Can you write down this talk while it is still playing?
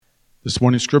This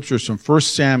morning's scripture is from 1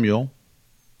 Samuel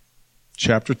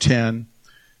chapter 10,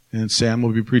 and Sam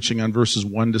will be preaching on verses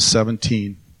 1 to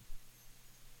 17.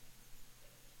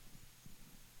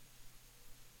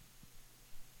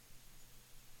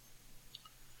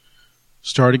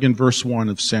 Starting in verse 1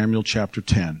 of Samuel chapter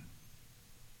 10.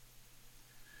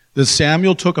 Then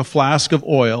Samuel took a flask of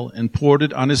oil and poured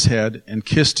it on his head and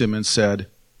kissed him and said,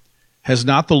 Has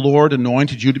not the Lord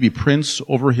anointed you to be prince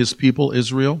over his people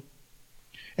Israel?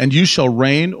 And you shall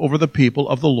reign over the people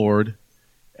of the Lord,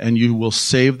 and you will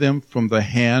save them from the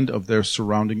hand of their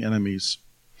surrounding enemies.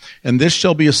 And this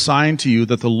shall be a sign to you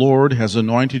that the Lord has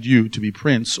anointed you to be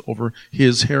prince over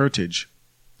his heritage.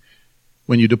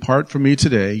 When you depart from me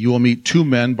today, you will meet 2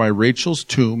 men by Rachel's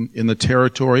tomb in the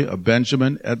territory of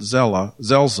Benjamin at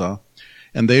Zelzah,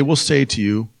 and they will say to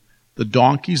you, The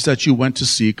donkeys that you went to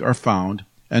seek are found,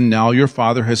 and now your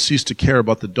father has ceased to care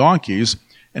about the donkeys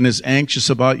and is anxious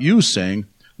about you, saying,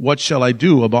 What shall I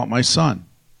do about my son?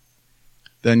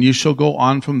 Then you shall go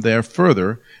on from there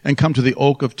further and come to the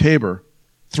oak of Tabor.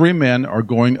 3 men are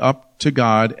going up to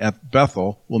God at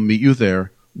Bethel will meet you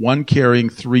there, one carrying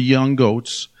 3 young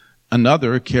goats,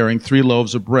 another carrying 3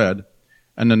 loaves of bread,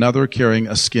 and another carrying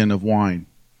a skin of wine.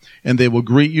 And they will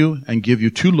greet you and give you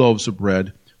 2 loaves of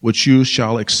bread, which you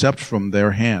shall accept from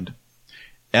their hand.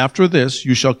 After this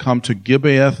you shall come to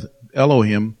Gibeath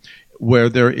Elohim, where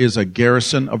there is a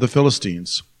garrison of the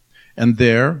Philistines. And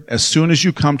there, as soon as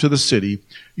you come to the city,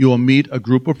 you will meet a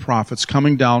group of prophets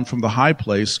coming down from the high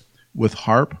place with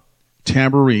harp,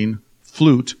 tambourine,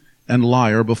 flute, and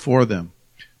lyre before them,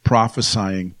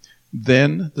 prophesying.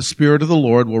 Then the Spirit of the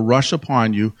Lord will rush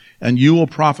upon you, and you will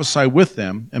prophesy with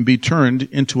them and be turned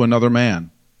into another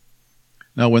man.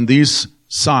 Now when these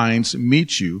signs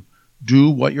meet you, do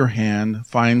what your hand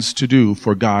finds to do,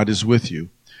 for God is with you.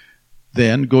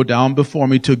 Then go down before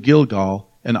me to Gilgal,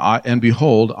 and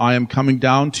behold, I am coming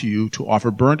down to you to offer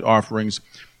burnt offerings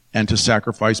and to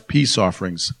sacrifice peace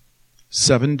offerings.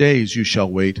 7 days you shall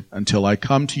wait until I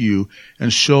come to you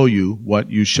and show you what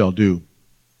you shall do.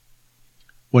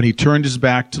 When he turned his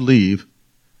back to leave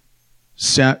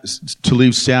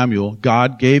Samuel,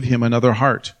 God gave him another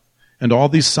heart, and all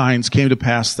these signs came to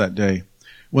pass that day.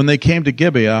 When they came to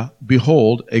Gibeah,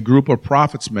 behold, a group of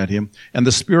prophets met him, and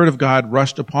the Spirit of God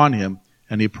rushed upon him,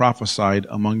 and he prophesied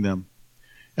among them.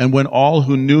 And when all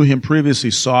who knew him previously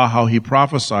saw how he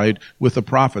prophesied with the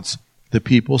prophets, the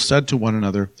people said to one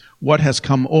another, What has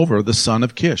come over the son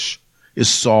of Kish? Is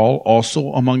Saul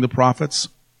also among the prophets?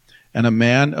 And a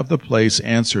man of the place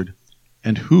answered,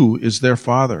 And who is their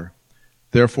father?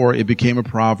 Therefore it became a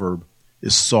proverb,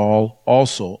 Is Saul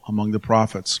also among the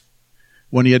prophets?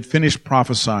 When he had finished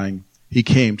prophesying, he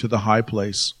came to the high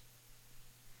place.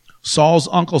 Saul's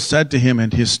uncle said to him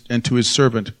and to his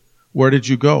servant, Where did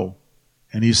you go?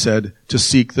 And he said, To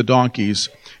seek the donkeys.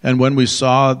 And when we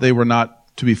saw they were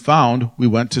not to be found, we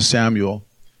went to Samuel.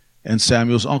 And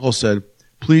Samuel's uncle said,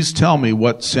 Please tell me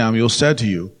what Samuel said to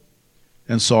you.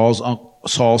 And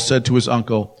Saul said to his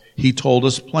uncle, He told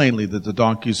us plainly that the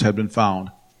donkeys had been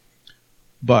found.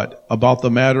 But about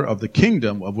the matter of the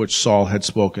kingdom of which Saul had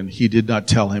spoken, he did not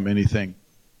tell him anything.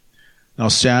 Now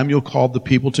Samuel called the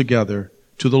people together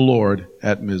to the Lord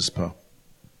at Mizpah.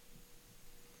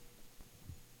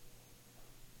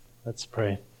 Let's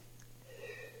pray.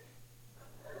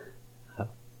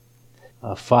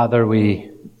 Father,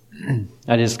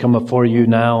 I just come before you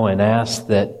now and ask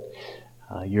that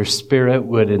your Spirit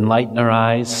would enlighten our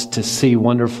eyes to see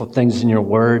wonderful things in your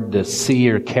word, to see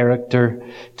your character,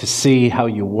 to see how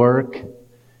you work,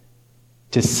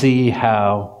 to see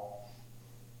how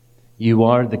you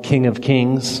are the King of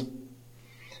Kings.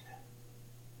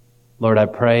 Lord, I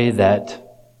pray that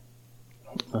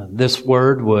this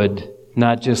word would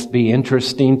not just be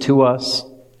interesting to us,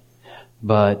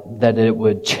 but that it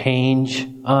would change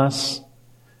us.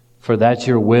 For that's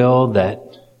your will, that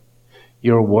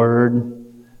your word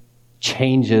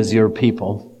changes your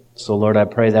people. So Lord, I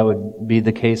pray that would be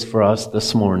the case for us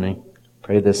this morning.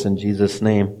 Pray this in Jesus'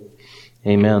 name.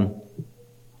 Amen.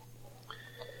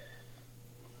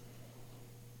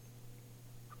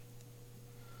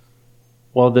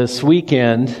 Well, this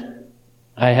weekend,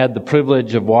 I had the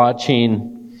privilege of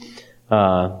watching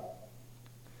the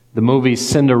movie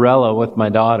Cinderella with my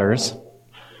daughters.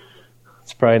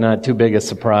 It's probably not too big a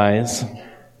surprise.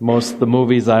 Most of the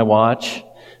movies I watch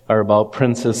are about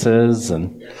princesses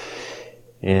and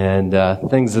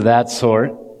things of that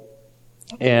sort.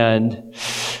 And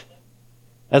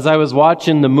as I was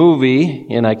watching the movie,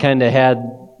 and I kind of had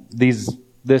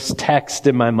this text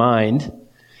in my mind.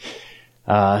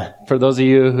 For those of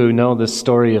you who know the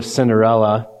story of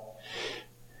Cinderella,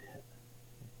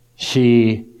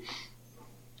 she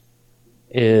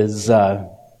is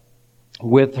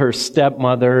with her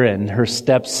stepmother and her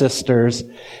stepsisters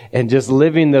and just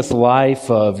living this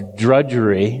life of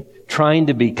drudgery, trying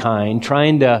to be kind,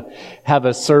 trying to have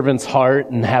a servant's heart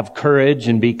and have courage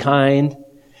and be kind.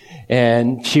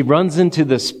 And she runs into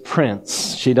this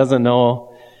prince. She doesn't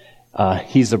know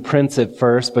he's a prince at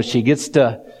first, but she gets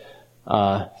to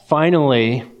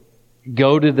finally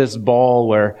go to this ball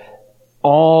where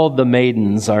all the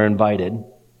maidens are invited.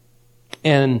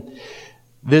 And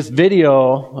this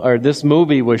video, or this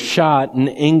movie, was shot in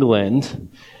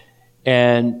England,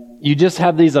 and you just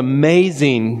have these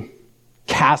amazing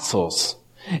castles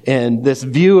and this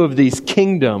view of these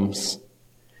kingdoms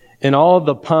and all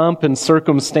the pomp and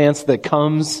circumstance that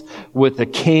comes with a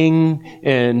king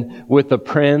and with a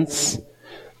prince.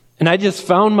 And I just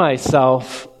found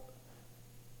myself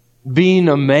being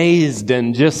amazed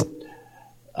and just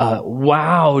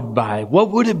wowed by what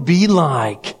would it be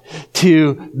like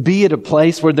to be at a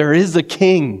place where there is a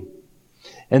king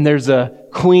and there's a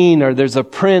queen or there's a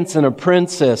prince and a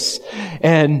princess,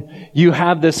 and you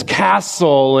have this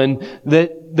castle, and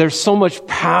that there's so much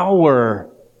power,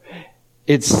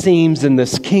 it seems, in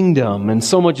this kingdom, and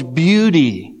so much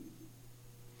beauty.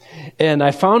 And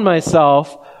I found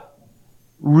myself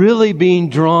really being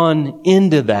drawn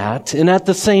into that. And at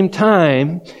the same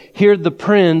time, here the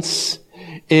prince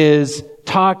is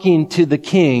talking to the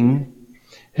king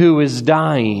who is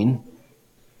dying.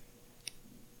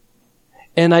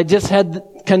 And I just had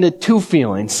kind of two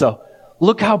feelings. So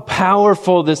look how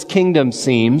powerful this kingdom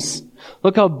seems.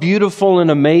 Look how beautiful and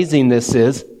amazing this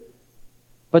is.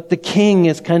 But the king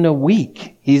is kind of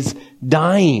weak. He's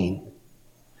dying.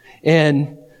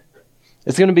 And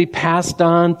it's going to be passed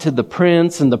on to the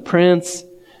prince, and the prince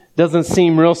doesn't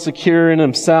seem real secure in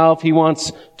himself. He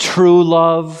wants true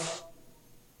love.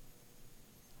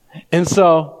 And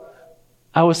so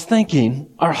I was thinking,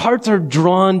 our hearts are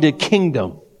drawn to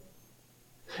kingdom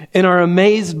and are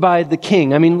amazed by the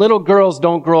king. I mean, little girls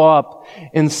don't grow up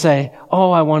and say,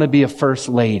 oh, I want to be a first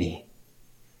lady.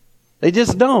 They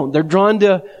just don't. They're drawn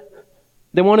to,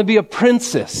 they want to be a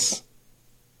princess.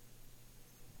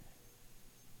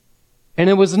 And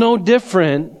it was no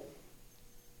different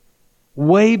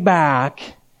way back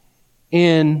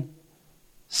in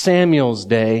Samuel's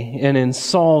day and in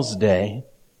Saul's day,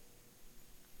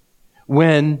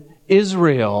 when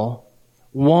Israel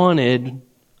wanted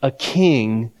a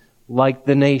king like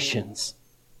the nations.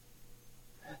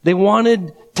 They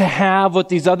wanted to have what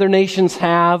these other nations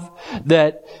have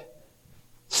that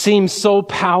seems so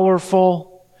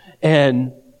powerful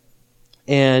and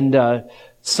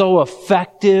so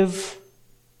effective.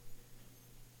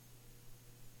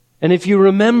 And if you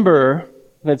remember,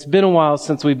 and it's been a while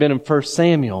since we've been in 1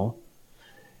 Samuel,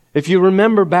 if you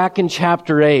remember back in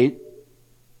chapter 8,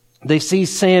 they see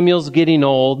Samuel's getting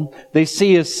old. They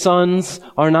see his sons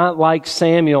are not like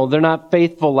Samuel. They're not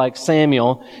faithful like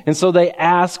Samuel. And so they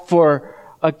ask for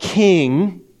a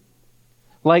king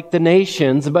like the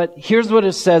nations. But here's what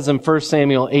it says in 1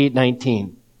 Samuel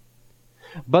 8:19.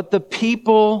 But the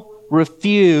people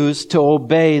refused to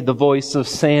obey the voice of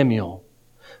Samuel.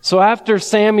 So after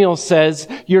Samuel says,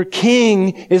 your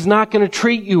king is not going to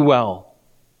treat you well,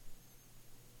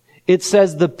 it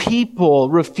says the people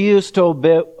refused to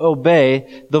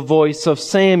obey the voice of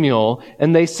Samuel.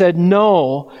 And they said,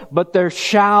 no, but there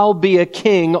shall be a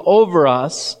king over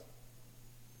us,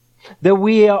 that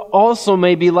we also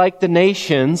may be like the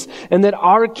nations, and that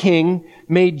our king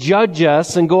may judge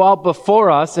us and go out before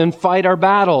us and fight our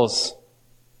battles.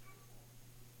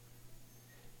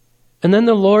 And then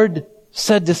the Lord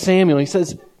said to Samuel, he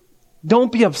says,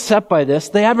 don't be upset by this.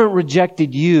 They haven't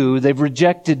rejected you. They've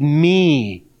rejected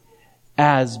me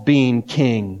as being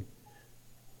king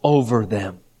over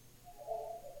them.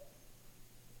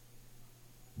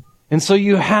 And so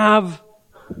you have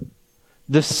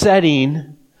the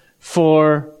setting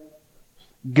for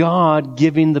God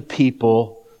giving the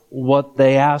people what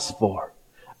they asked for.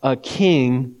 A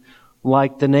king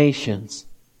like the nations.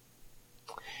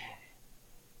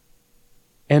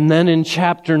 And then in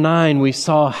chapter 9, we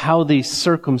saw how these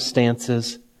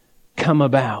circumstances come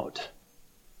about.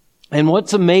 And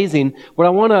what's amazing, what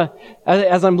I want to,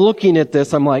 as I'm looking at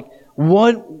this, I'm like,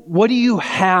 what do you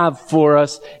have for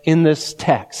us in this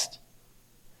text?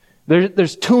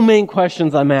 There's two main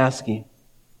questions I'm asking.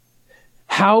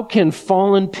 How can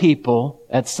fallen people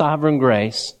at Sovereign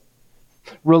Grace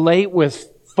relate with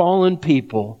fallen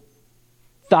people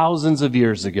thousands of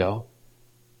years ago?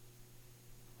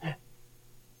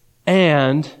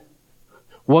 And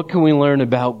what can we learn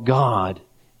about God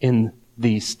in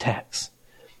these texts?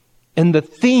 And the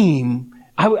theme,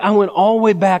 I went all the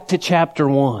way back to chapter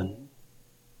 1.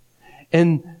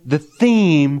 And the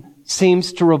theme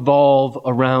seems to revolve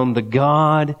around the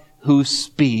God who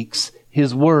speaks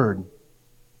His word.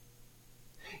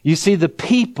 You see, the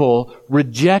people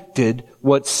rejected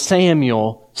what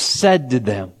Samuel said to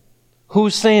them.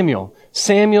 Who's Samuel?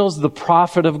 Samuel's the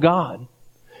prophet of God,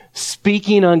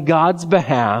 speaking on God's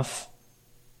behalf.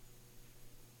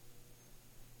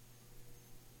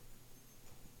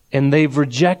 And they've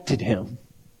rejected him.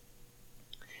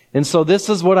 And so this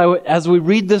is what as we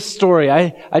read this story,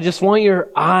 I just want your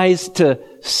eyes to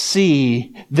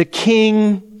see the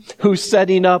king who's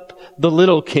setting up the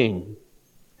little king.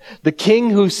 The king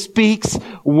who speaks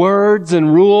words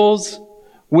and rules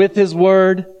with his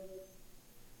word,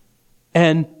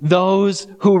 and those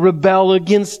who rebel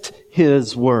against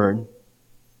his word.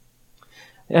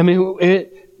 I mean,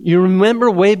 you remember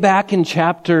way back in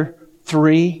chapter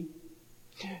 3?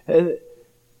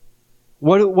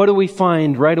 What do we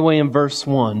find right away in verse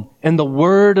 1? And the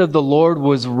word of the Lord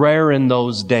was rare in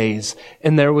those days,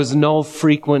 and there was no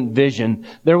frequent vision.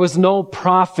 There was no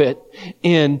prophet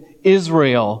in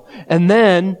Israel. And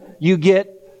then you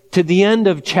get to the end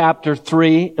of chapter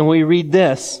 3, and we read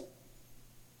this.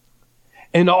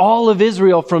 And all of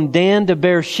Israel from Dan to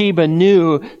Beersheba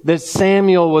knew that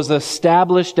Samuel was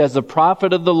established as a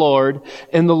prophet of the Lord,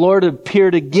 and the Lord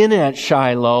appeared again at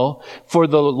Shiloh, for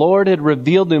the Lord had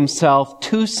revealed himself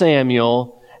to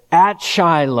Samuel at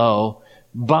Shiloh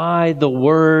by the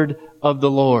word of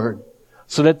the Lord.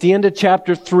 So at the end of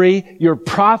chapter 3, your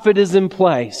prophet is in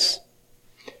place.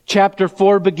 Chapter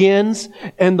 4 begins,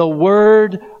 and the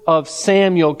word of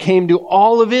Samuel came to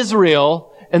all of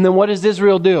Israel, and then what does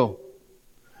Israel do?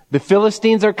 The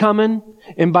Philistines are coming,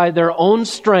 and by their own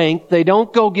strength, they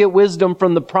don't go get wisdom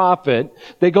from the prophet.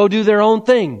 They go do their own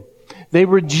thing. They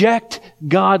reject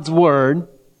God's word.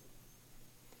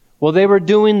 Well, they were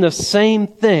doing the same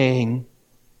thing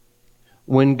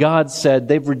when God said,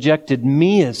 they've rejected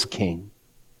me as king.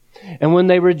 And when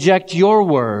they reject your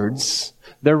words,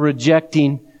 they're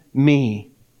rejecting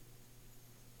me.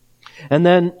 And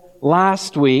then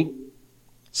last week,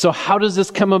 so how does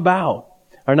this come about?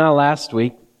 Or not last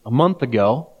week, a month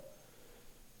ago.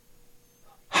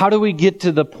 How do we get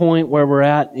to the point where we're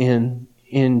at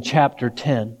in chapter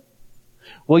 10?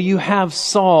 Well, you have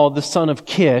Saul, the son of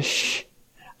Kish,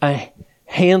 a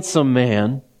handsome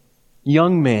man,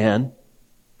 young man.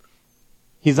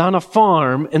 He's on a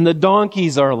farm and the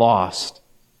donkeys are lost.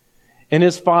 And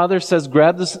his father says,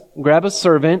 grab a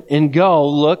servant and go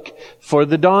look for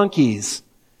the donkeys.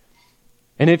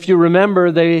 And if you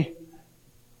remember, they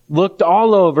looked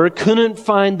all over, couldn't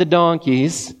find the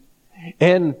donkeys.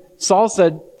 And Saul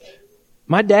said,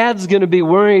 my dad's going to be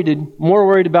more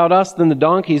worried about us than the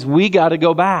donkeys. We got to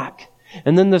go back.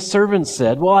 And then the servant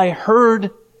said, well, I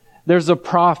heard there's a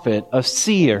prophet, a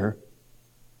seer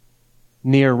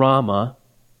near Ramah.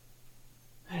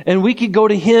 And we could go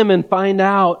to him and find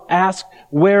out, ask,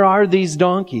 where are these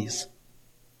donkeys?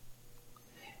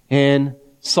 And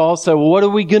Saul said, well, what are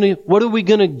we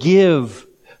going to give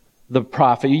the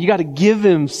prophet? You got to give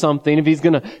him something if he's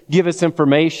going to give us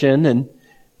information. And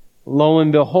lo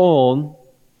and behold,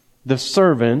 the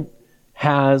servant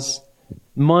has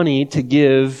money to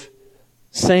give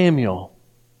Samuel.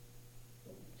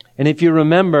 And if you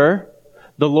remember,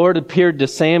 the Lord appeared to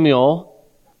Samuel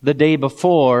the day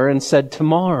before and said,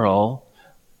 tomorrow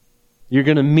you're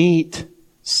going to meet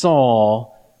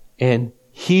Saul, and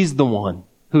he's the one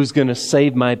who's going to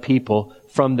save my people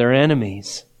from their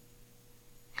enemies.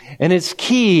 And it's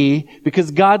key because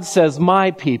God says,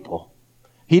 my people.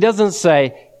 He doesn't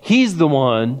say he's the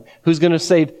one who's going to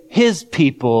save his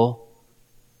people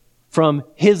from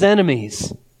his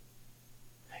enemies.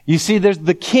 You see, there's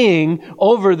the king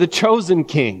over the chosen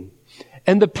king.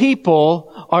 And the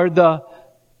people are the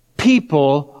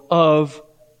people of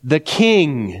the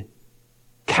king.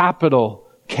 Capital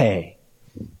K.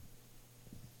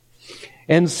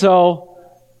 And so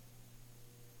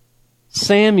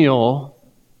Samuel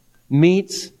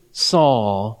meets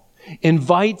Saul,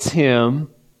 invites him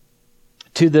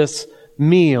to this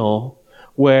meal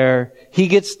where he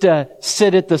gets to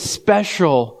sit at the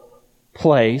special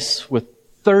place with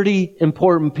 30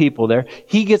 important people there.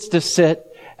 He gets to sit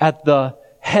at the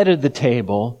head of the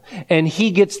table, and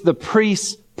he gets the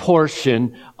priest's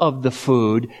portion of the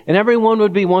food. And everyone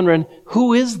would be wondering,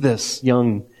 who is this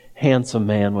young, handsome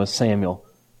man with Samuel?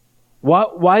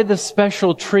 Why the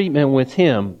special treatment with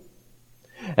him?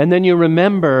 And then you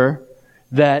remember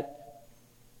that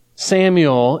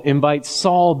Samuel invites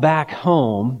Saul back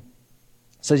home,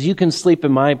 says, you can sleep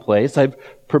in my place. I've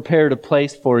prepared a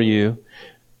place for you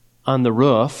on the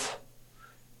roof.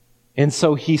 And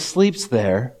so he sleeps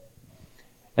there.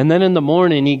 And then in the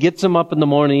morning, he gets them up in the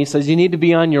morning. He says, you need to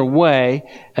be on your way.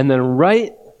 And then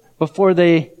right before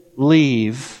they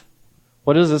leave,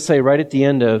 what does it say right at the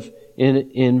end of,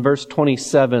 in verse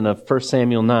 27 of 1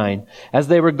 Samuel 9? As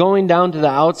they were going down to the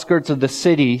outskirts of the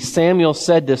city, Samuel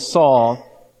said to Saul,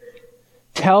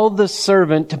 tell the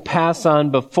servant to pass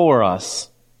on before us.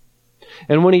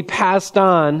 And when he passed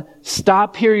on,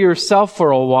 stop here yourself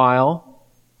for a while,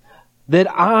 that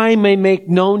I may make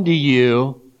known to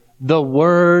you the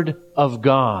word of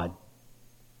God.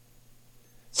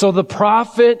 So the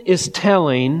prophet is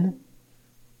telling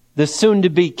the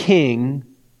soon-to-be king,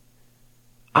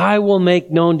 I will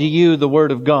make known to you the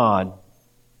word of God.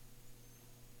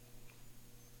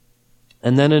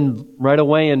 And then right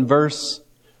away in verse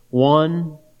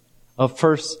 1 of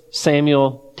 1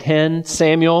 Samuel 10,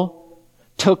 Samuel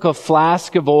took a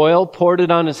flask of oil, poured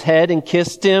it on his head, and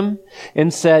kissed him,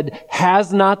 and said,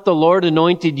 has not the Lord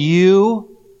anointed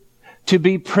you to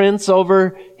be prince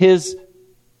over his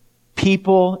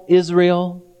people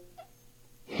Israel?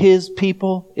 His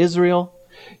people Israel.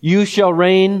 You shall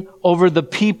reign over the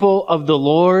people of the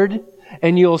Lord,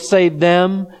 and you'll save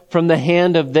them from the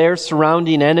hand of their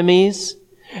surrounding enemies.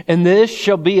 And this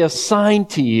shall be a sign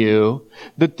to you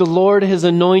that the Lord has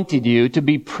anointed you to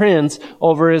be prince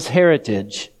over his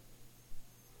heritage.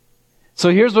 So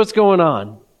here's what's going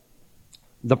on.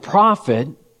 The prophet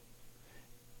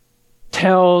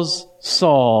tells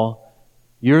Saul,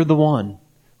 you're the one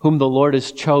whom the Lord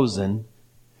has chosen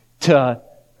to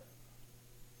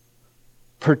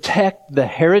protect the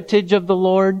heritage of the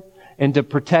Lord and to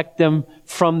protect them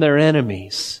from their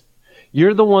enemies.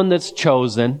 You're the one that's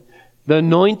chosen. The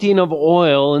anointing of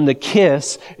oil and the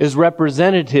kiss is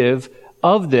representative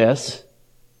of this.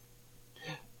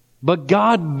 But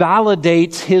God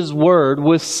validates his word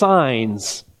with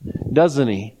signs, doesn't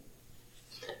he?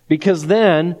 Because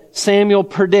then Samuel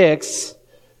predicts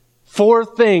 4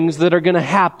 things that are going to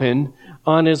happen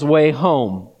on his way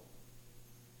home.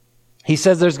 He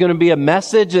says there's going to be a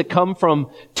message that come from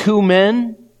 2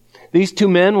 men. These 2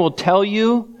 men will tell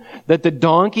you that the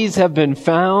donkeys have been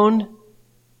found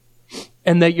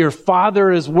and that your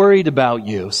father is worried about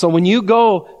you. So when you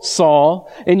go,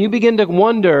 Saul, and you begin to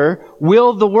wonder,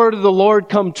 will the word of the Lord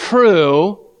come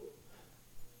true?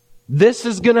 This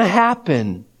is going to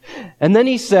happen. And then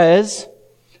he says,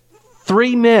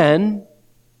 3 men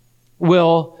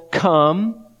will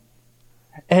come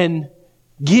and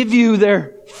give you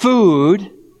their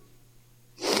food.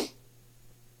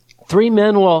 3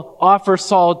 men will offer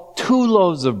Saul 2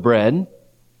 loaves of bread.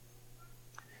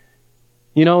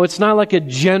 You know, it's not like a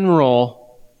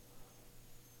general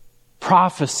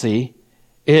prophecy.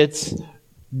 It's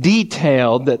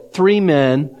detailed that 3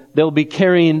 men, they'll be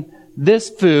carrying this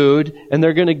food and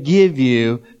they're going to give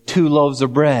you 2 loaves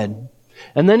of bread.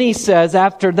 And then he says,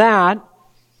 after that,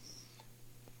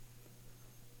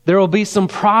 there will be some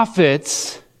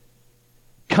prophets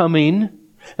coming,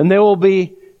 and there will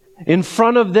be, in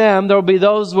front of them, there will be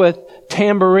those with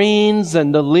tambourines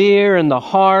and the lyre and the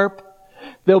harp.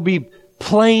 There'll be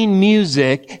playing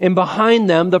music, and behind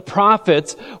them, the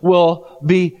prophets will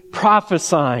be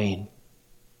prophesying.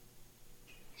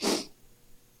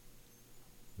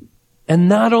 And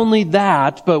not only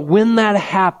that, but when that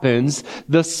happens,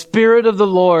 the Spirit of the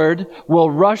Lord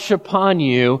will rush upon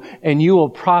you, and you will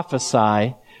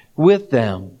prophesy with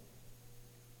them.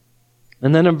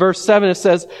 And then in verse 7 it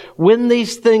says, when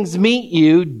these things meet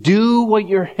you, do what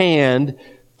your hand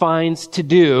finds to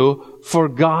do, for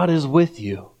God is with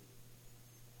you.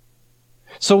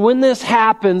 So when this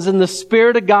happens and the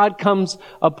Spirit of God comes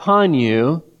upon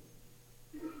you,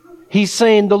 He's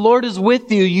saying, the Lord is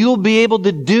with you. You'll be able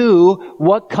to do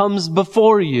what comes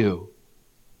before you.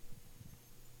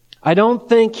 I don't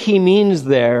think He means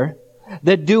there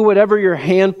that do whatever your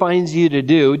hand finds you to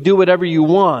do whatever you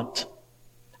want.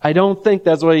 I don't think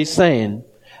that's what He's saying.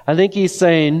 I think He's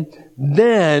saying,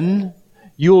 then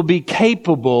you will be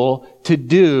capable to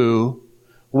do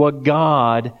what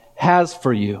God has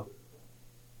for you.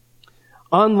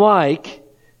 Unlike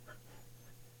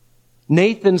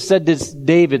Nathan said to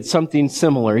David something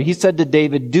similar. He said to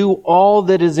David, do all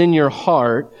that is in your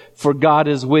heart, for God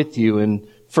is with you, in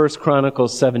 1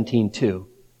 Chronicles 17:2.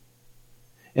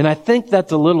 And I think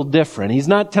that's a little different. He's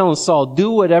not telling Saul,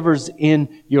 do whatever's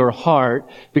in your heart,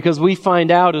 because we find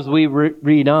out as we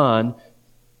read on,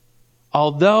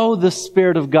 although the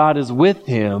Spirit of God is with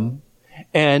him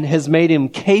and has made him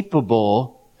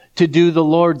capable to do the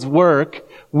Lord's work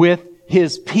with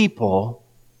His people,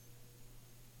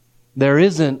 there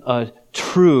isn't a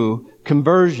true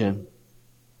conversion.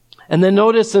 And then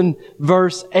notice in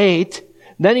verse 8,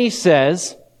 then he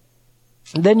says,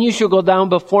 Then you shall go down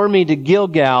before me to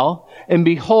Gilgal, and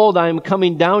behold, I am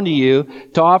coming down to you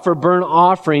to offer burnt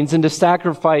offerings and to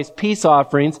sacrifice peace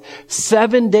offerings.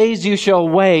 7 days you shall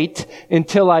wait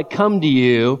until I come to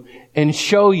you and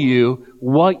show you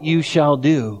what you shall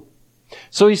do.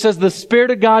 So he says the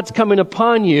Spirit of God's coming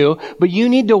upon you, but you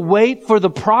need to wait for the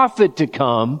prophet to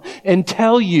come and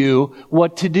tell you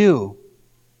what to do.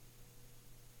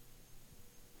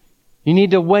 You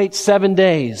need to wait 7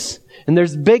 days. And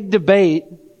there's big debate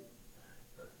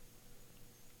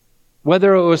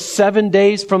whether it was 7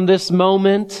 days from this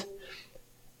moment,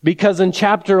 because in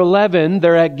chapter 11,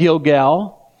 they're at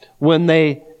Gilgal when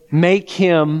they make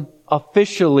him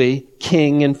officially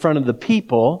king in front of the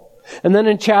people. And then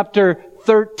in chapter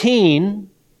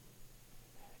 13,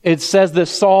 it says that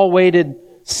Saul waited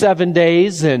 7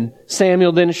 days and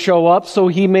Samuel didn't show up, so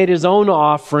he made his own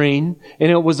offering,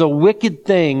 and it was a wicked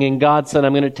thing, and God said,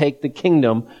 I'm going to take the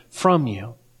kingdom from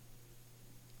you.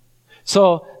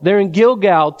 So they're in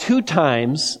Gilgal 2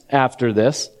 times after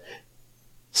this.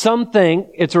 Some think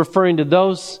it's referring to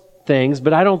those things,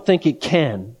 but I don't think it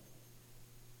can.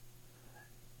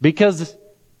 Because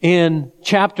in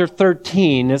chapter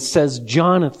 13, it says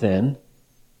Jonathan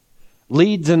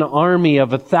leads an army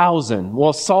of 1,000.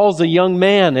 Well, Saul's a young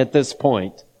man at this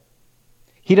point.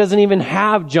 He doesn't even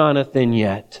have Jonathan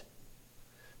yet.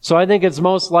 So I think it's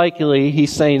most likely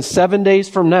he's saying 7 days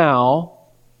from now,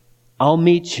 I'll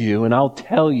meet you and I'll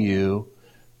tell you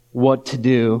what to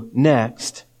do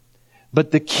next. But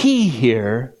the key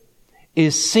here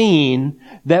is seeing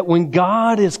that when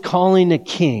God is calling a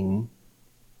king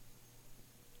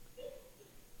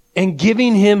and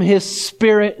giving him His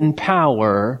Spirit and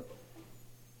power,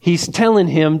 He's telling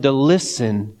him to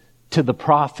listen to the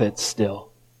prophet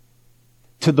still,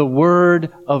 to the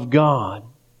Word of God,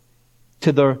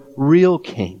 to the real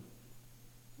king.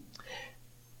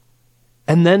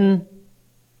 And then,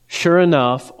 sure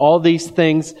enough, all these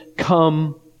things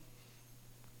come.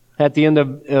 At the end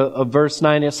of verse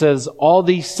 9, it says, all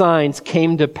these signs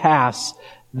came to pass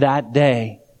that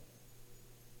day.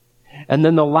 And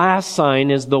then the last sign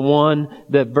is the one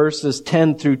that verses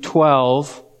 10 through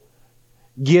 12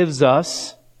 gives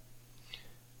us,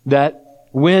 that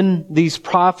when these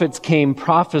prophets came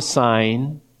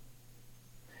prophesying,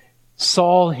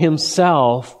 Saul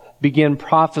himself began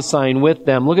prophesying with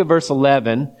them. Look at verse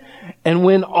 11. And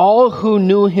when all who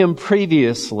knew him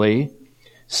previously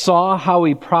saw how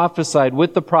he prophesied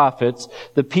with the prophets,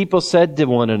 the people said to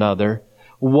one another,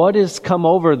 what is come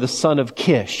over the son of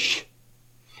Kish?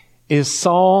 Is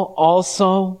Saul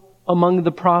also among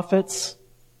the prophets?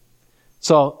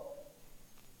 So,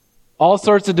 all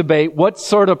sorts of debate. What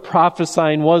sort of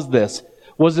prophesying was this?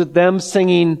 Was it them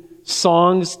singing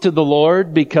songs to the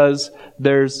Lord because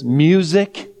there's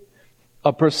music,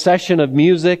 a procession of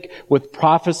music with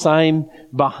prophesying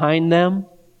behind them?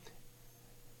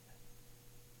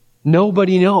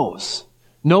 Nobody knows.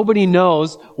 Nobody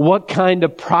knows what kind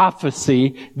of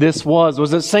prophecy this was.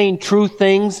 Was it saying true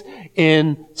things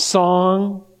in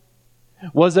song?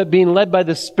 Was it being led by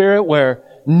the Spirit where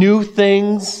new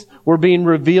things were being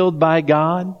revealed by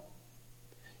God?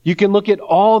 You can look at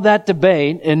all that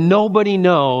debate and nobody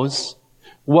knows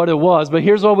what it was. But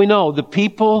here's what we know. The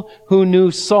people who knew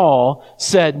Saul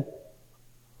said,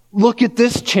 look at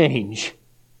this change.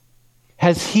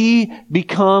 Has he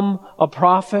become a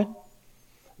prophet?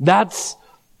 That's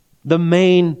the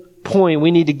main point we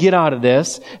need to get out of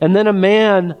this. And then a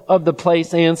man of the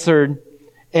place answered,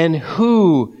 and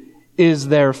who is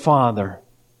their father?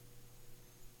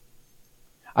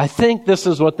 I think this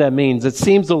is what that means. It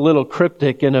seems a little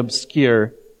cryptic and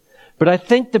obscure, but I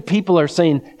think the people are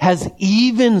saying, has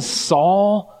even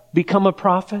Saul become a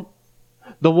prophet?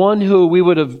 The one who we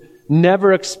would have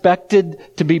never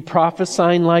expected to be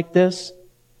prophesying like this?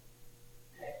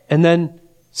 And then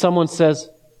someone says,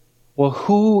 well,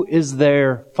 who is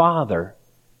their father?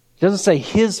 He doesn't say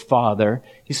his father.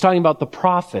 He's talking about the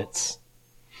prophets.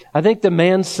 I think the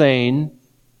man's saying,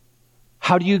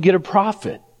 how do you get a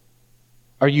prophet?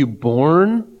 Are you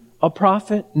born a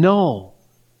prophet? No.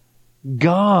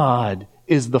 God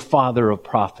is the father of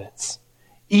prophets.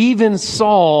 Even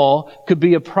Saul could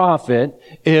be a prophet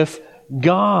if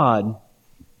God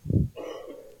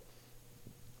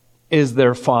is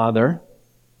their father.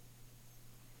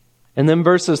 And then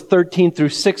verses 13 through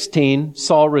 16,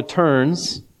 Saul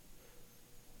returns.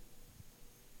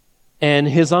 And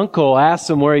his uncle asks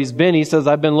him where he's been. He says,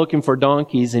 I've been looking for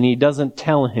donkeys, and he doesn't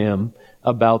tell him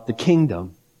about the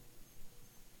kingdom.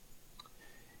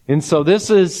 And so this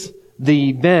is the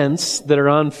events that are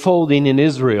unfolding in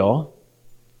Israel.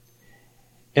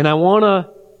 And I want to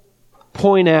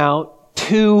point out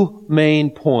two main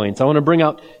points. I want to bring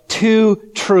out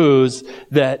two truths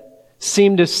that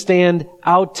seem to stand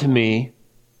out to me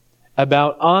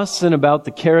about us and about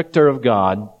the character of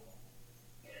God.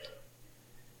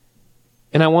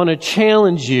 And I want to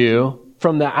challenge you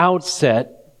from the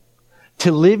outset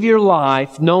to live your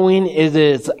life knowing it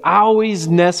is always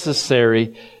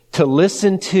necessary to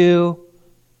listen to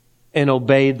and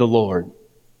obey the Lord.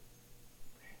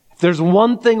 If there's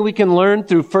one thing we can learn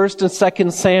through 1st and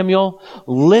 2nd Samuel,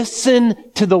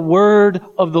 listen to the word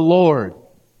of the Lord.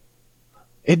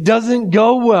 It doesn't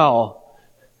go well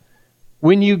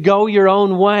when you go your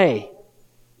own way.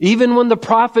 Even when the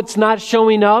prophet's not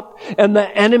showing up and the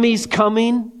enemy's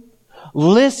coming,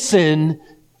 listen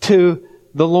to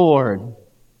the Lord.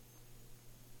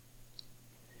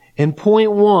 And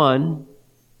point one,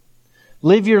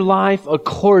 live your life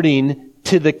according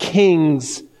to the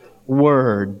King's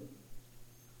word.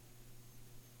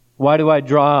 Why do I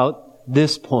draw out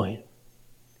this point?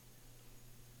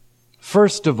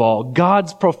 First of all,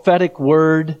 God's prophetic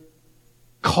word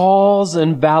calls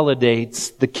and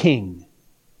validates the king,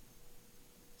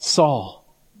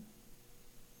 Saul.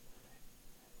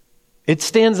 It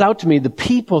stands out to me. The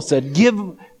people said,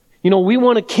 we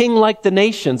want a king like the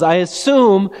nations. I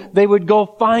assume they would go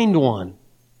find one.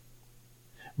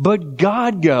 But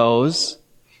God goes,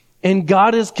 and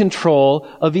God is control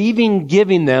of even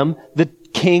giving them the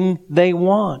king they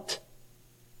want.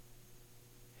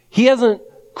 He hasn't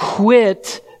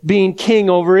quit being king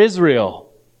over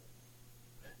Israel.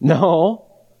 No.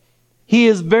 He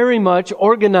is very much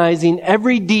organizing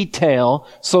every detail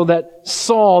so that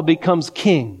Saul becomes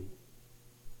king.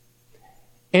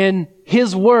 And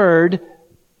his word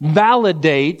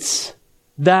validates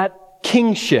that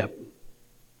kingship,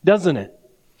 doesn't it?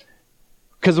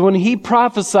 Because when he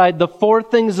prophesied the 4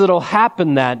 things that'll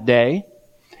happen that day,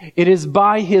 it is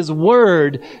by his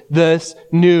word this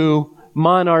new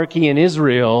monarchy in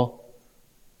Israel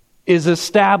is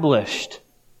established.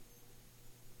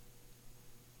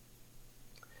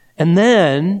 And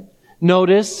then,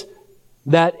 notice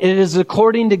that it is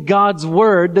according to God's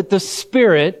word that the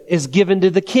Spirit is given to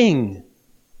the king.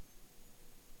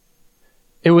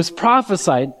 It was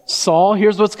prophesied, Saul,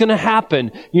 here's what's going to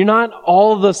happen. You're not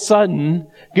all of a sudden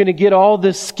going to get all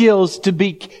the skills to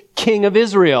be king of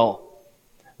Israel.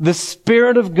 The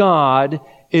Spirit of God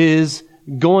is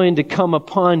going to come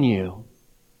upon you.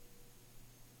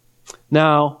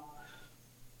 Now,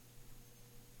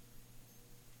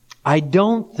 I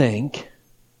don't think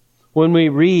when we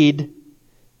read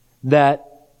that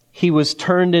he was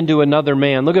turned into another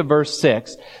man. Look at verse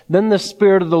 6. Then the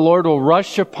Spirit of the Lord will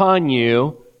rush upon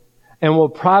you and will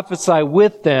prophesy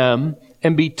with them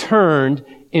and be turned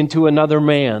into another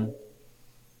man.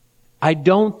 I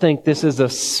don't think this is a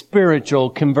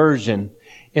spiritual conversion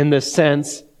in the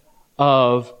sense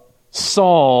of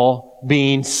Saul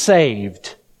being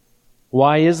saved.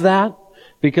 Why is that?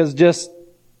 Because just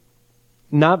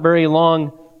not very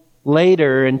long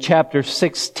later in chapter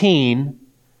 16,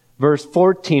 verse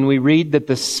 14, we read that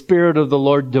the Spirit of the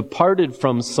Lord departed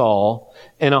from Saul,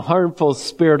 and a harmful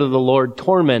spirit of the Lord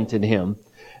tormented him.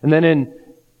 And then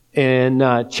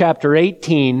in chapter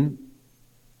 18,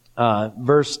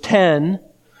 verse 10,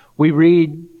 we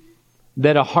read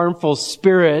that a harmful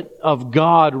spirit of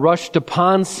God rushed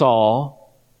upon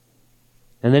Saul,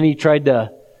 and then he tried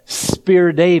to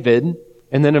spear David.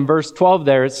 And then in verse 12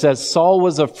 there it says, Saul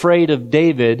was afraid of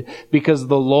David because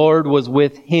the Lord was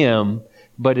with him,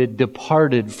 but it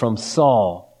departed from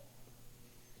Saul.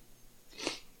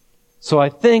 So I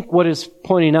think what is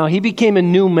pointing out, he became a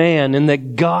new man and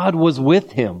that God was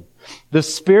with him. The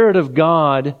Spirit of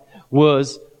God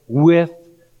was with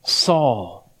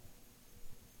Saul.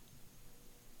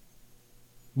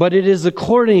 But it is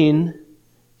according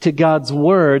to God's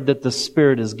word that the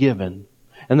Spirit is given.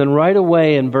 And then right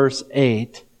away in verse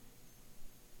 8,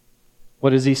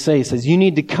 what does he say? He says, you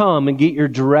need to come and get your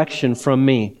direction from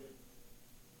me.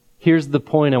 Here's the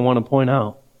point I want to point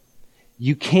out.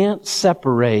 You can't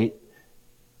separate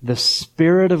the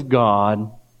Spirit of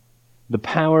God, the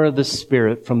power of the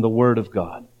Spirit, from the Word of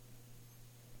God.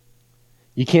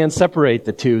 You can't separate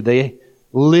the two. They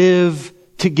live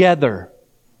together.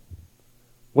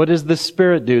 What does the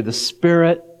Spirit do? The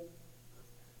Spirit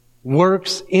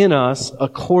works in us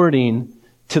according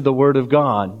to the Word of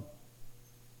God.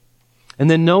 And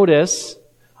then notice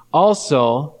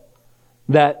also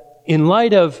that in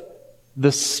light of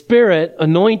the Spirit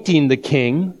anointing the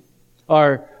king,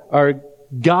 our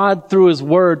God through His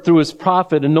Word, through His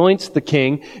prophet, anoints the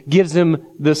king, gives him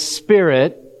the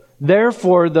Spirit.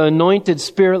 Therefore, the anointed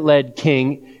Spirit-led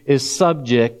king is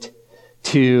subject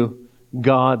to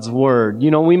God's Word.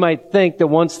 You know, we might think that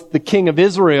once the king of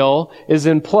Israel is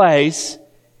in place,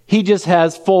 he just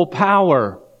has full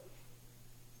power.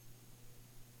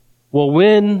 Well,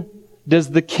 when does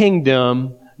the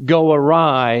kingdom go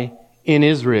awry in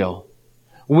Israel?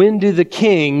 When do the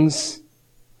kings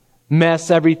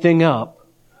mess everything up?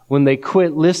 When they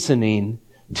quit listening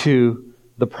to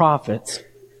the prophets.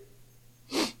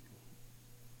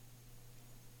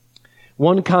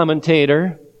 One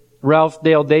commentator, Ralph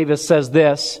Dale Davis, says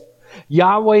this: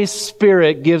 Yahweh's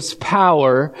Spirit gives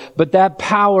power, but that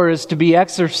power is to be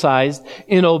exercised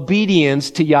in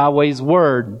obedience to Yahweh's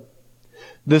Word.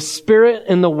 The Spirit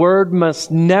and the Word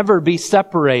must never be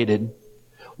separated.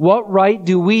 What right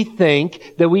do we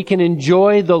think that we can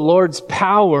enjoy the Lord's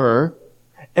power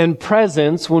and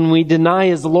presence when we deny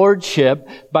His Lordship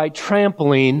by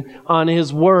trampling on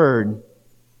His Word?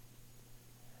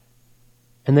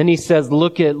 And then he says,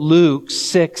 look at Luke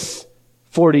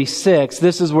 6:46.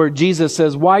 This is where Jesus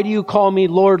says, why do you call me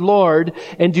Lord, Lord,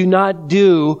 and do not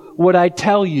do what I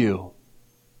tell you?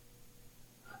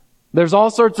 There's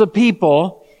all sorts of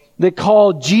people that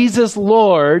call Jesus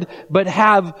Lord, but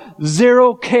have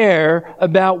zero care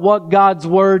about what God's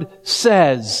Word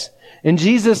says. And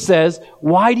Jesus says,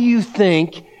 why do you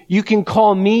think you can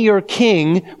call me your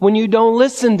king when you don't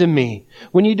listen to me?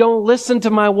 When you don't listen to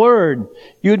my Word?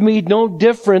 You'd be no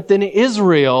different than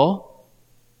Israel,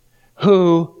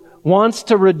 who wants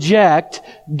to reject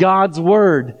God's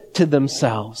Word to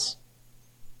themselves.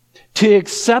 To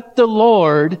accept the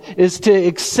Lord is to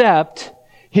accept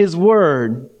His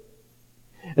Word.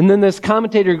 And then this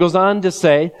commentator goes on to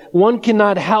say, one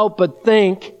cannot help but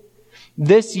think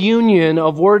this union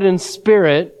of Word and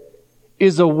Spirit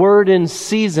is a word in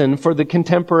season for the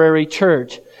contemporary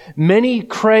church. Many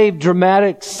crave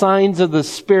dramatic signs of the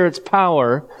Spirit's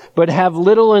power, but have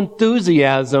little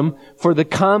enthusiasm for the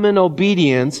common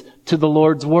obedience to the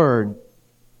Lord's Word.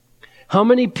 How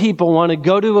many people want to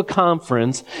go to a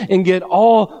conference and get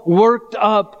all worked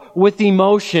up with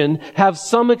emotion, have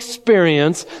some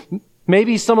experience,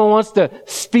 maybe someone wants to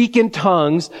speak in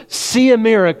tongues, see a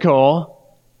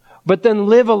miracle, but then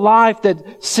live a life that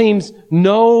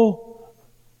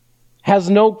has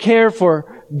no care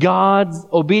for God's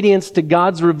obedience to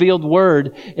God's revealed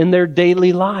Word in their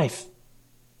daily life?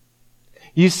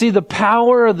 You see, the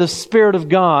power of the Spirit of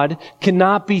God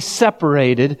cannot be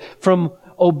separated from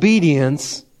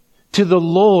obedience to the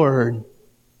Lord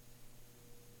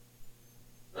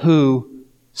who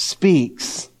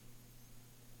speaks.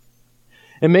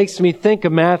 It makes me think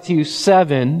of Matthew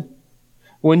 7,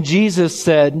 when Jesus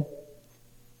said,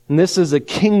 and this is a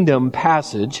kingdom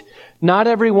passage, not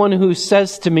everyone who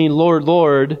says to me, Lord,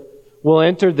 Lord, will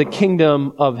enter the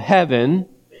kingdom of heaven,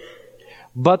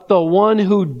 but the one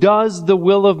who does the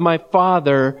will of my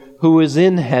Father who is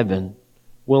in heaven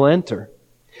will enter.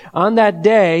 On that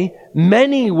day,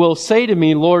 many will say to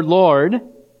me, Lord, Lord,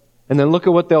 and then look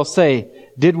at what they'll say.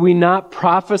 Did we not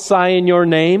prophesy in your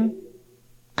name?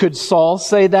 Could Saul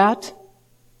say that?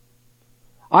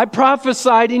 I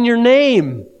prophesied in your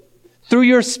name through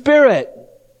your Spirit,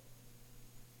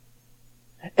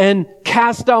 and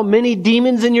cast out many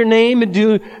demons in your name and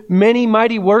do many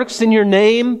mighty works in your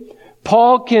name.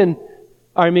 Saul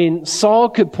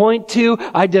could point to,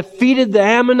 I defeated the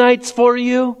Ammonites for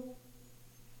you.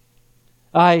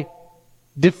 I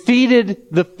defeated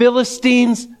the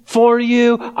Philistines for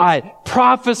you. I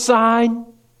prophesied.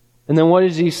 And then what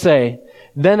does he say?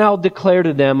 Then I'll declare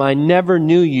to them, I never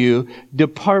knew you.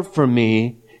 Depart from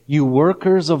me, you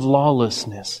workers of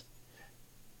lawlessness.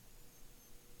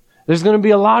 There's going to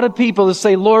be a lot of people that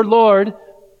say, Lord, Lord,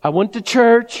 I went to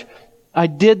church, I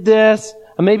did this,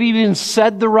 I maybe even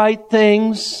said the right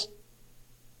things,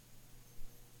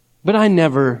 but I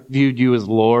never viewed you as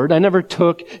Lord. I never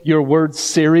took your word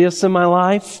serious in my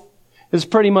life. It's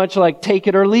pretty much like take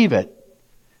it or leave it.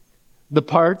 The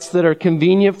parts that are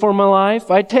convenient for my life,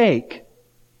 I take.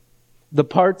 The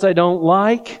parts I don't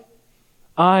like,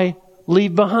 I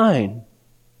leave behind.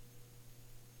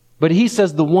 But he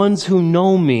says the ones who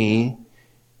know me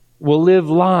will live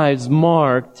lives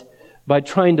marked by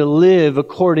trying to live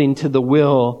according to the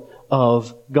will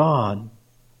of God.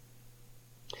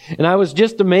 And I was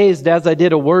just amazed as I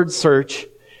did a word search,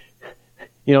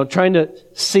 trying to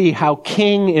see how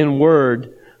king and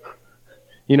word,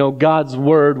 God's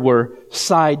word were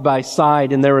side by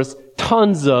side. And there was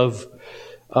tons of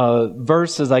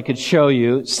verses I could show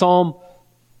you. Psalm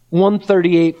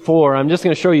 138:4. I'm just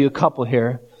going to show you a couple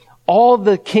here. All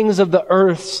the kings of the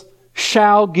earth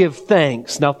shall give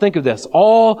thanks. Now think of this.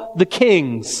 All the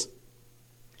kings.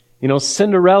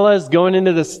 Cinderella is going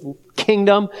into this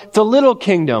kingdom. It's a little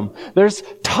kingdom. There's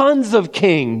tons of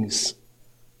kings.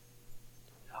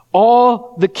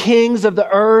 All the kings of the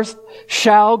earth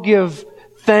shall give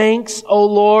thanks, O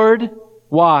Lord.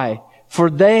 Why? For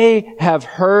they have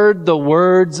heard the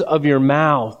words of your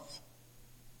mouth.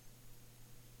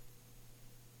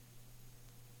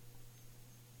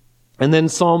 And then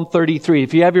Psalm 33.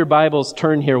 If you have your Bibles,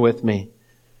 turn here with me.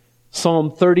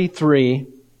 Psalm 33,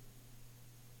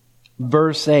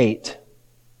 verse 8.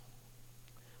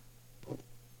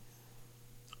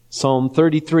 Psalm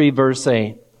 33, verse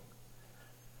 8.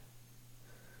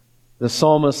 The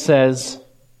psalmist says,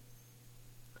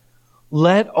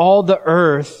 "Let all the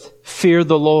earth fear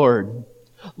the Lord.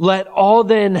 Let all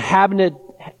the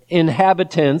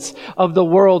inhabitants of the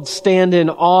world stand in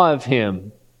awe of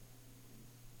Him."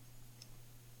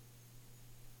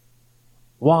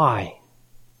 Why?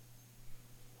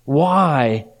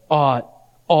 Why ought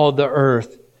all the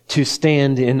earth to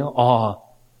stand in awe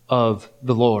of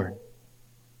the Lord?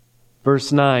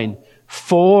 Verse 9,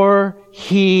 "For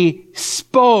He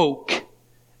spoke,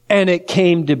 and it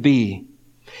came to be.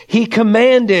 He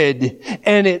commanded,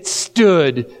 and it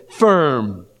stood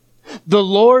firm. The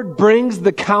Lord brings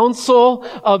the counsel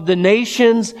of the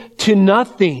nations to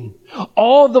nothing.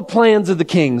 All the plans of the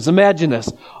kings," imagine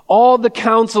this, all the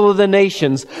counsel of the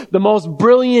nations, the most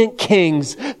brilliant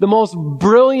kings, the most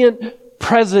brilliant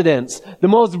presidents, the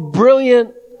most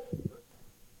brilliant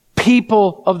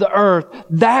people of the earth,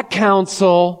 that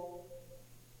counsel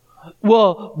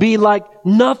will be like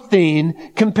nothing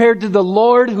compared to the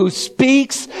Lord who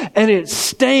speaks and it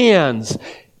stands.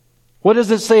 What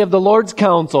does it say of the Lord's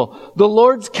counsel? The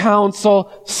Lord's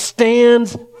counsel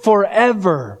stands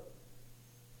forever.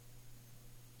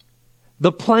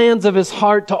 The plans of His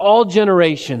heart to all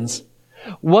generations.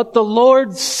 What the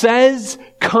Lord says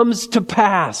comes to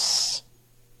pass.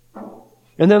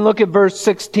 And then look at verse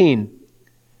 16.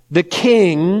 The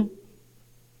king,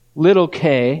 little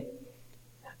k,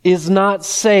 is not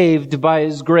saved by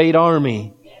his great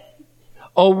army.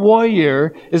 A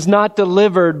warrior is not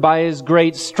delivered by his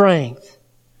great strength.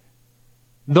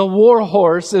 The war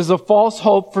horse is a false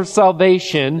hope for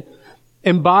salvation,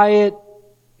 and by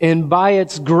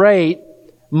its great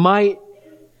might,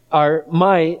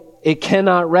 it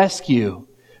cannot rescue.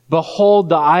 Behold,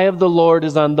 the eye of the Lord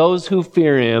is on those who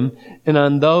fear Him and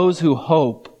on those who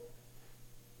hope.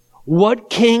 What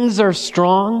kings are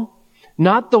strong?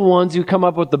 Not the ones who come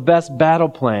up with the best battle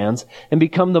plans and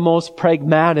become the most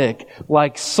pragmatic,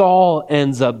 like Saul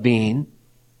ends up being.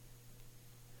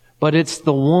 But it's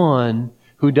the one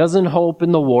who doesn't hope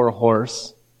in the war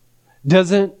horse,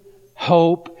 doesn't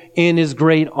hope in his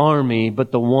great army,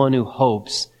 but the one who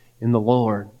hopes in the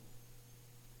Lord.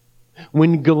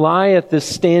 When Goliath is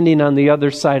standing on the other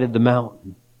side of the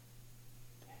mountain,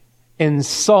 and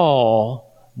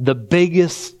Saul, the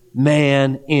biggest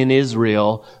man in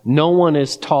Israel, no one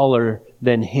is taller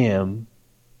than him,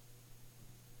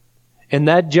 and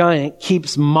that giant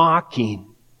keeps mocking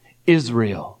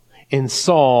Israel, and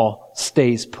Saul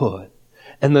stays put.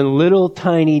 And then little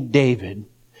tiny David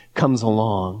comes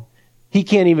along. He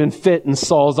can't even fit in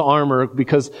Saul's armor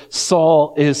because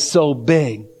Saul is so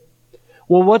big.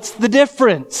 Well, what's the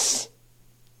difference?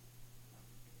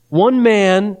 One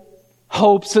man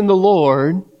hopes in the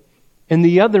Lord, and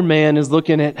the other man is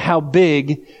looking at how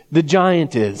big the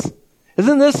giant is.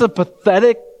 Isn't this a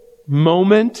pathetic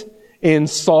moment in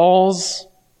Saul's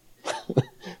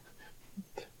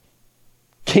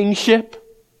kingship?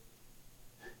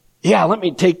 Yeah, let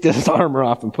me take this armor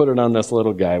off and put it on this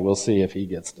little guy. We'll see if he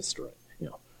gets destroyed.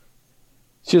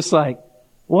 It's just like,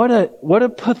 what a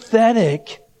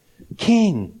pathetic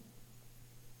king.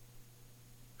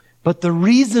 But the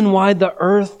reason why the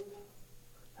earth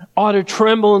ought to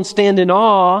tremble and stand in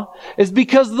awe is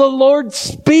because the Lord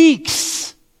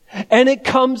speaks and it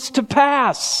comes to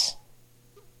pass.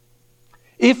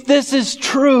 If this is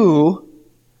true,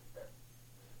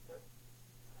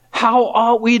 how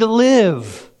ought we to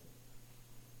live?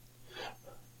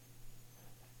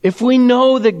 If we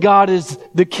know that God is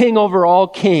the king over all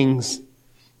kings,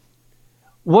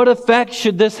 what effect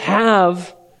should this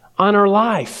have on our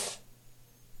life?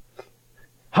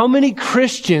 How many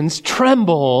Christians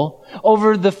tremble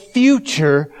over the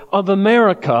future of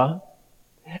America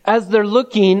as they're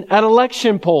looking at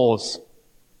election polls?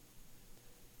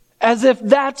 As if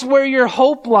that's where your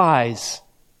hope lies.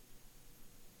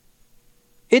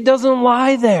 It doesn't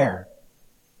lie there.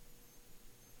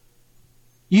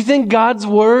 You think God's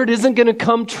word isn't going to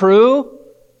come true?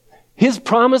 His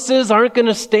promises aren't going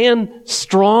to stand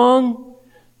strong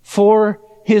for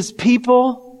His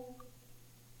people?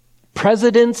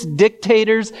 Presidents,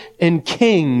 dictators, and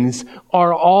kings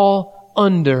are all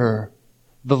under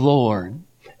the Lord.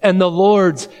 And the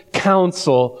Lord's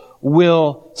counsel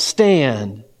will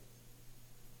stand.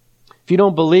 If you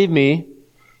don't believe me,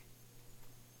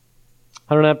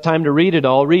 I don't have time to read it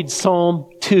all. Read Psalm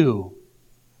 2.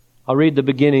 I'll read the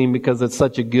beginning because it's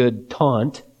such a good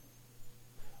taunt.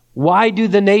 Why do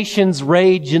the nations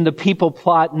rage and the people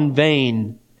plot in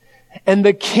vain? And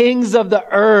the kings of the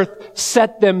earth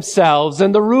set themselves,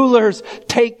 and the rulers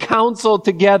take counsel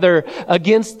together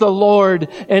against the Lord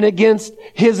and against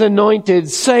His anointed,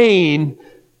 saying,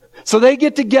 so they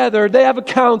get together, they have a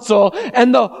council,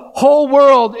 and the whole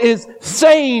world is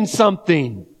saying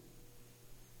something.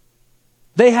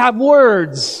 They have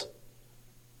words.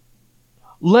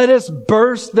 Let us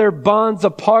burst their bonds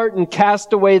apart and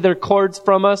cast away their cords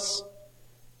from us.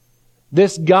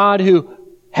 This God who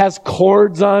has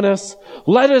cords on us,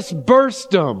 let us burst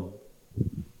them.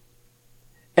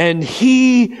 And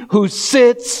He who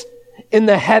sits in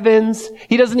the heavens,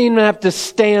 He doesn't even have to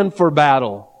stand for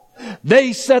battle.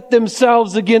 They set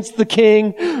themselves against the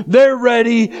king. They're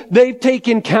ready. They've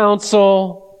taken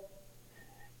counsel.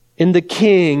 And the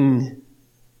king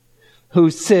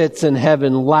who sits in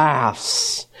heaven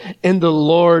laughs, and the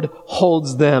Lord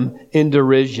holds them in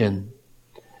derision.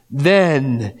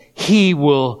 Then He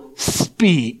will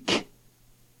speak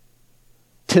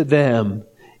to them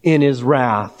in His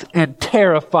wrath and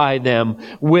terrify them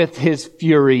with His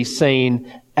fury,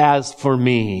 saying, as for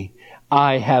me,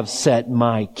 I have set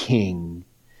my king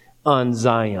on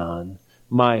Zion,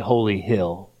 my holy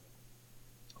hill,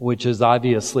 which is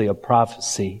obviously a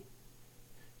prophecy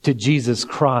to Jesus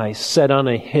Christ set on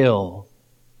a hill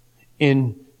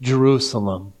in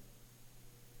Jerusalem.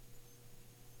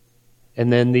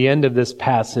 And then the end of this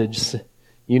passage,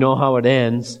 you know how it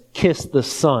ends. Kiss the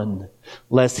Son,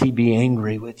 lest He be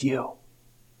angry with you.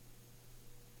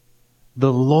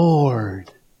 The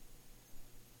Lord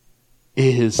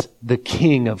is the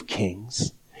King of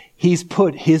kings. He's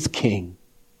put His king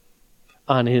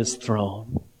on His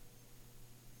throne.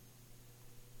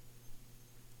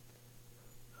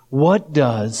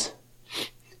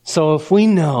 So if we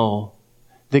know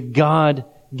that God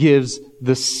gives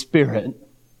the Spirit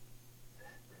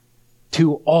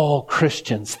to all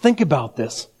Christians, think about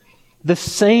this. The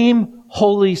same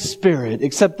Holy Spirit,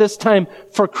 except this time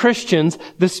for Christians,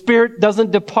 the Spirit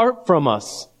doesn't depart from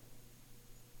us.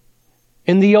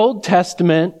 In the Old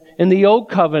Testament, in the Old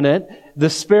Covenant, the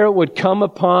Spirit would come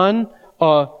upon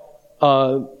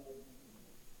a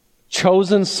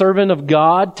chosen servant of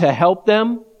God to help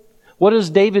them. What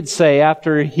does David say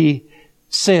after he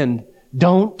sinned?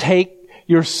 Don't take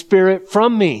your Spirit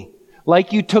from me,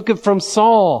 like you took it from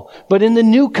Saul. But in the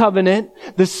New Covenant,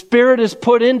 the Spirit is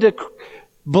put into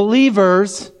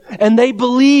believers, and they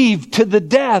believe to the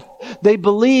death. They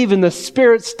believe, and the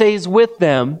Spirit stays with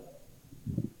them.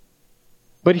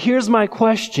 But here's my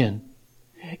question.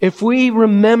 If we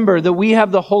remember that we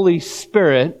have the Holy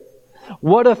Spirit,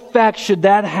 what effect should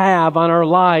that have on our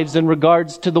lives in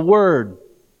regards to the Word?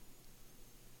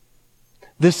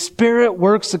 The Spirit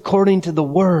works according to the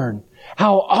Word.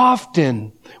 How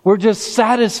often we're just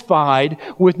satisfied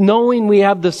with knowing we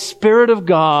have the Spirit of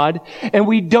God and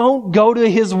we don't go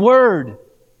to His Word.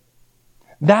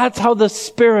 That's how the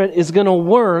Spirit is going to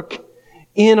work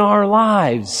in our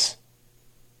lives.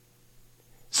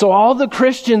 So all the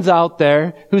Christians out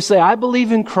there who say, I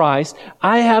believe in Christ,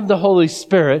 I have the Holy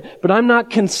Spirit, but I'm not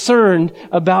concerned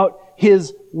about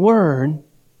His Word,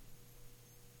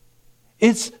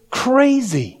 it's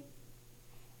crazy.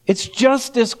 It's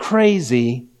just as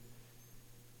crazy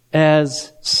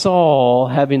as Saul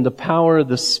having the power of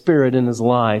the Spirit in his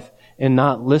life and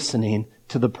not listening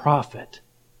to the prophet.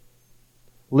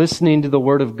 Listening to the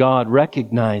Word of God,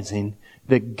 recognizing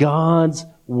that God's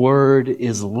Word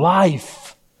is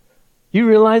life. You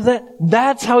realize that?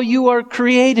 That's how you are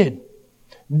created.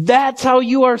 That's how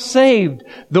you are saved.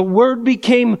 The Word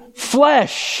became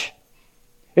flesh.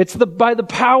 It's by the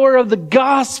power of the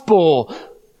gospel.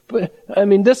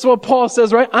 This is what Paul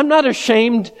says, right? I'm not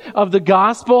ashamed of the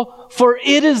gospel, for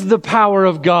it is the power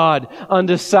of God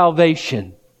unto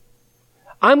salvation.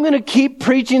 I'm going to keep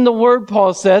preaching the Word,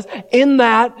 Paul says. In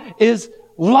that is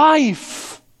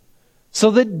life,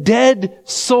 so that dead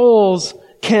souls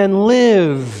can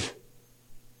live.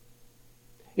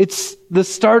 It's the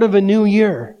start of a new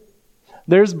year.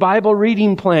 There's Bible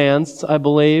reading plans, I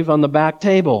believe, on the back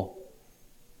table.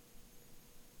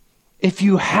 If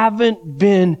you haven't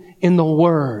been in the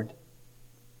Word,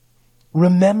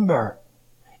 remember,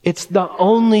 it's the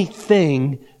only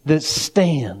thing that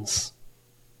stands.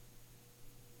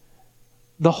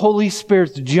 The Holy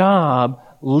Spirit's job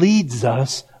leads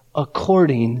us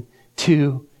according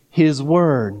to His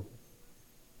Word.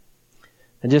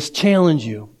 I just challenge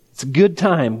you. It's a good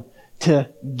time to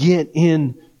get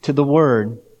into the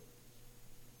Word.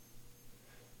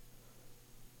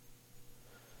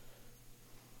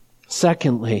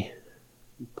 Secondly,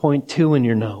 point 2 in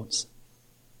your notes.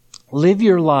 Live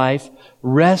your life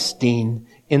resting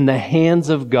in the hands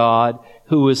of God,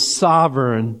 who is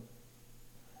sovereign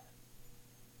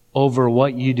over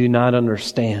what you do not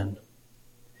understand.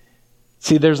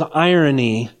 See, there's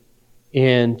irony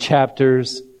in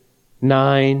chapters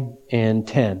 9 and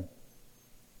 10.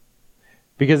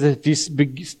 Because if you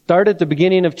start at the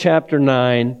beginning of chapter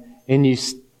 9 and you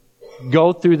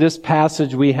go through this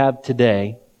passage we have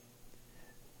today,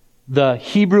 the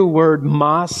Hebrew word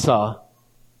masa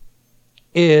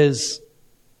is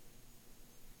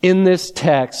in this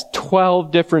text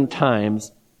 12 different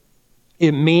times.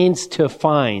 It means to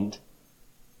find.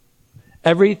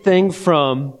 Everything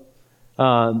from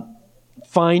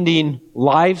finding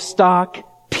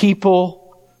livestock,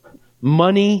 people,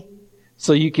 money,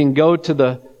 so you can go to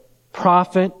the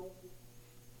prophet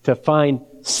to find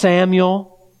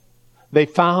Samuel. They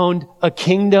found a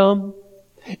kingdom.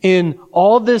 In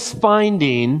all this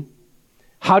finding,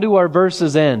 how do our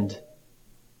verses end?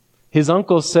 His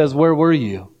uncle says, "Where were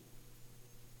you?"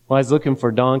 Well, I was looking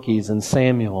for donkeys, and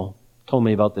Samuel told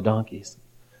me about the donkeys.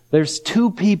 There's two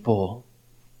people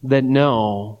that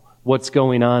know what's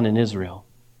going on in Israel.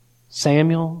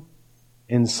 Samuel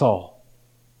and Saul.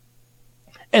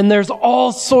 And there's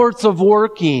all sorts of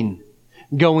working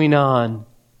going on.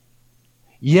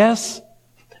 Yes,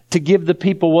 to give the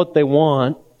people what they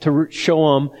want, to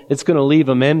show them it's going to leave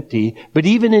them empty. But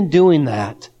even in doing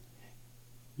that,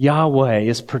 Yahweh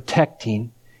is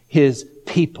protecting His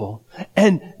people.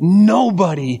 And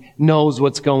nobody knows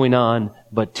what's going on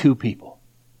but two people.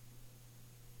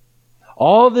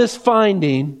 All this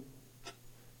finding,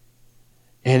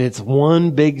 and it's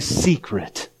one big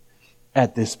secret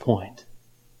at this point.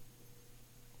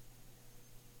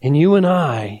 And you and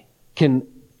I can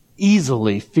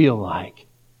easily feel like,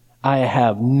 I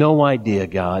have no idea,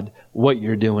 God, what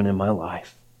you're doing in my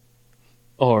life.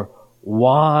 Or,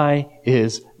 why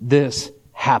is this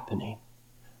happening?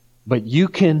 But you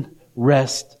can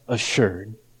rest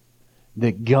assured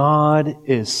that God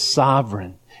is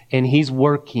sovereign and He's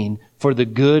working for the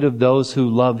good of those who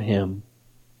love Him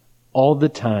all the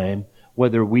time,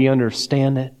 whether we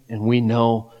understand it and we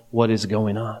know what is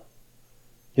going on.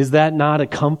 Is that not a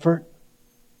comfort?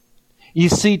 You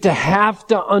see, to have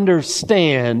to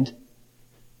understand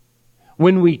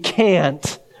when we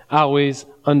can't always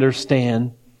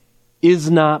understand is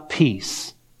not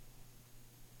peace.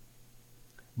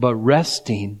 But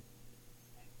resting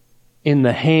in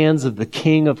the hands of the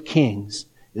King of Kings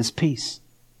is peace.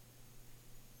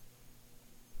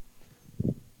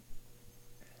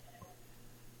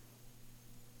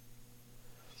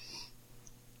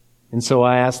 And so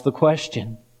I ask the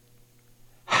question,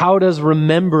 how does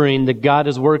remembering that God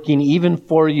is working even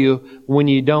for you when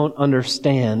you don't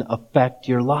understand affect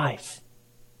your life?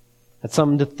 That's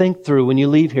something to think through when you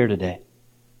leave here today.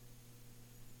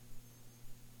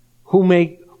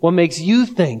 What makes you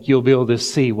think you'll be able to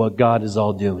see what God is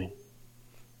all doing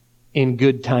in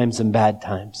good times and bad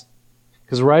times?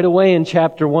 Because right away in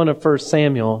chapter 1 of 1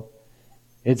 Samuel,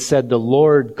 it said the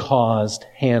Lord caused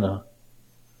Hannah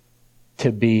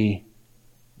to be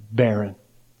barren.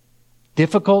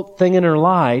 Difficult thing in her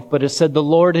life, but it said the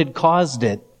Lord had caused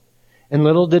it. And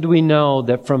little did we know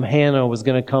that from Hannah was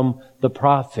going to come the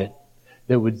prophet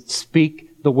that would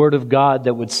speak the word of God,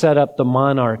 that would set up the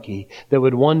monarchy, that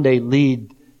would one day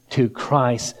lead to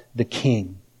Christ the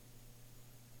King.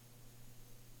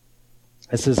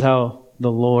 This is how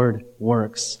the Lord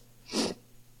works.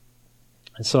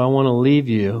 And so I want to leave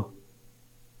you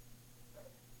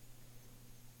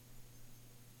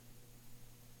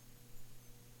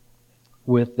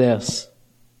with this.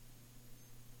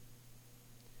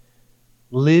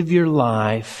 Live your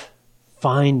life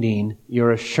finding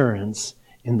your assurance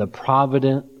in the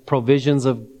provident provisions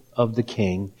of the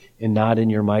King and not in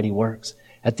your mighty works.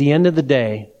 At the end of the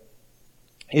day,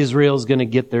 Israel's going to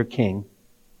get their king.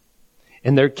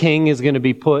 And their king is going to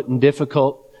be put in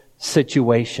difficult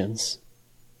situations.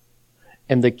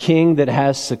 And the king that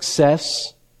has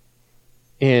success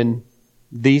in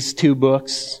these two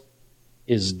books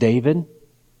is David,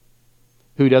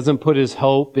 who doesn't put his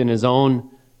hope in his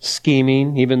own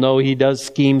scheming, even though he does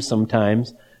scheme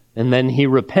sometimes, and then he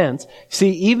repents.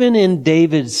 See, even in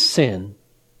David's sin,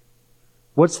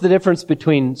 what's the difference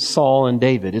between Saul and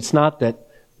David? It's not that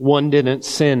one didn't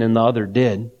sin and the other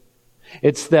did.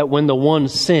 It's that when the one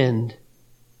sinned,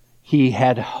 he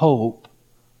had hope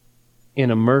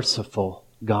in a merciful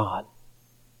God.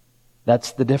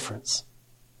 That's the difference.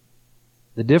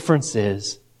 The difference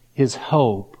is his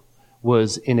hope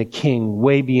was in a king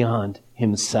way beyond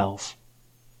himself.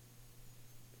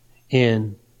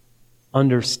 In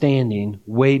understanding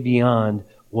way beyond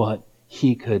what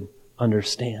he could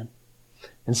understand.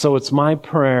 And so it's my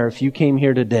prayer, if you came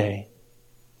here today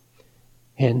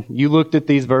and you looked at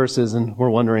these verses and were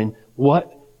wondering,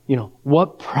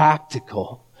 what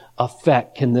practical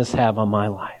effect can this have on my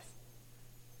life?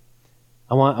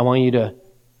 I want you to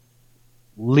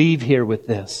leave here with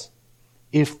this.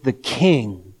 If the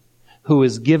King, who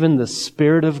is given the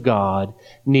Spirit of God,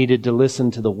 needed to listen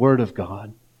to the Word of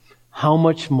God, how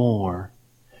much more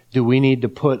do we need to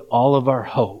put all of our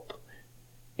hope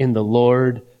in the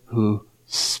Lord who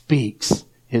speaks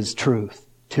His truth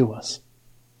to us?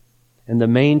 And the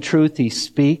main truth He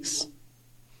speaks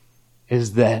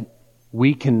is that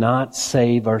we cannot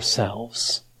save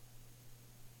ourselves,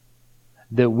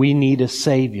 that we need a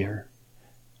Savior,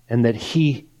 and that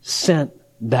He sent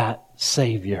that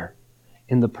Savior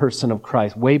in the person of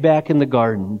Christ. Way back in the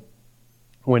garden,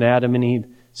 when Adam and Eve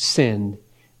sinned,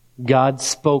 God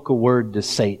spoke a word to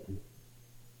Satan.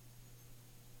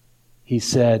 He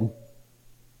said,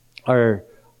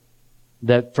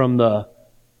 that from the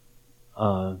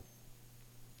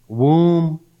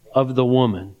womb of the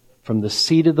woman, from the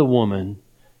seed of the woman,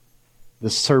 the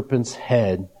serpent's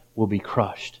head will be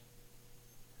crushed.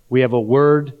 We have a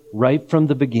word right from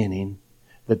the beginning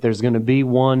that there's going to be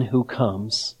one who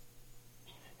comes,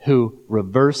 who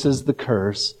reverses the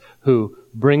curse, who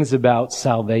brings about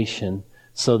salvation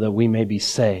so that we may be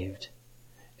saved.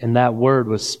 And that word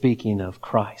was speaking of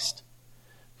Christ.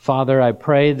 Father, I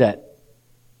pray that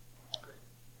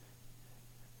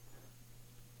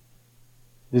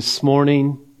this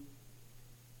morning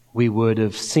we would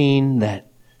have seen that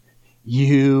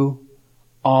You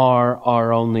are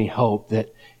our only hope,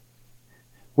 that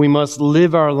we must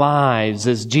live our lives,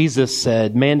 as Jesus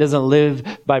said, man doesn't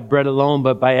live by bread alone,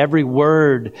 but by every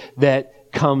word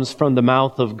that comes from the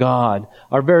mouth of God.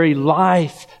 Our very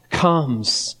life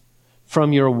comes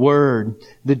from Your word.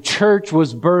 The church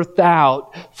was birthed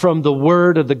out from the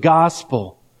word of the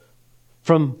gospel,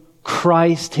 from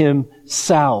Christ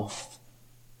Himself.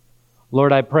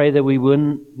 Lord, I pray that we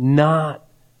would not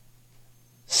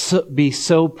be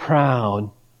so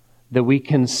proud that we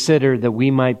consider that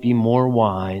we might be more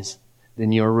wise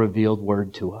than Your revealed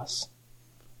word to us.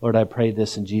 Lord, I pray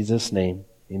this in Jesus' name.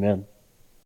 Amen.